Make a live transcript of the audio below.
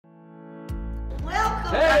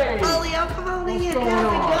Pollio, come on in. What's going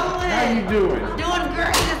on? How you doing? Doing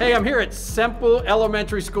great. Hey, I'm here at Semple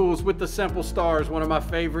Elementary Schools with the Semple Stars, one of my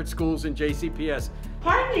favorite schools in JCPS.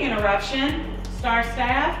 Pardon the interruption, Star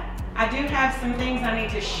staff. I do have some things I need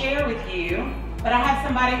to share with you, but I have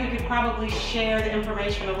somebody who could probably share the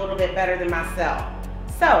information a little bit better than myself.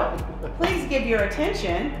 So, please give your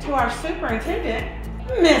attention to our superintendent,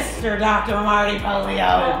 Mr. Dr. Marty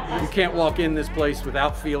Pollio. You can't walk in this place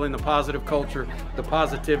without feeling the positive culture, the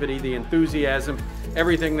positivity, the enthusiasm.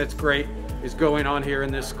 Everything that's great is going on here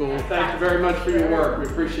in this school. Thank you very much for your work. We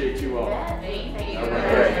appreciate you all.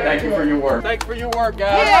 Thank you for your work. Thanks for your work,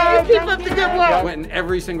 guys. Yeah, you keep up the good work. Went in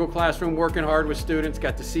every single classroom working hard with students,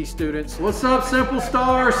 got to see students. What's up, Semple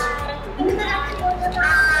Stars?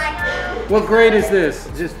 What grade is this?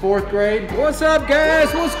 Is this 4th grade? What's up,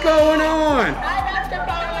 guys? What's going on?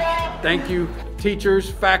 Thank you, teachers,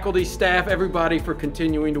 faculty, staff, everybody for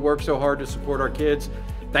continuing to work so hard to support our kids.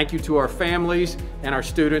 Thank you to our families and our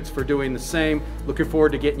students for doing the same. Looking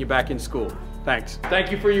forward to getting you back in school. Thanks. Thank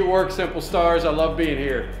you for your work, Semple Stars. I love being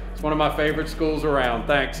here. It's one of my favorite schools around.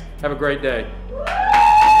 Thanks. Have a great day.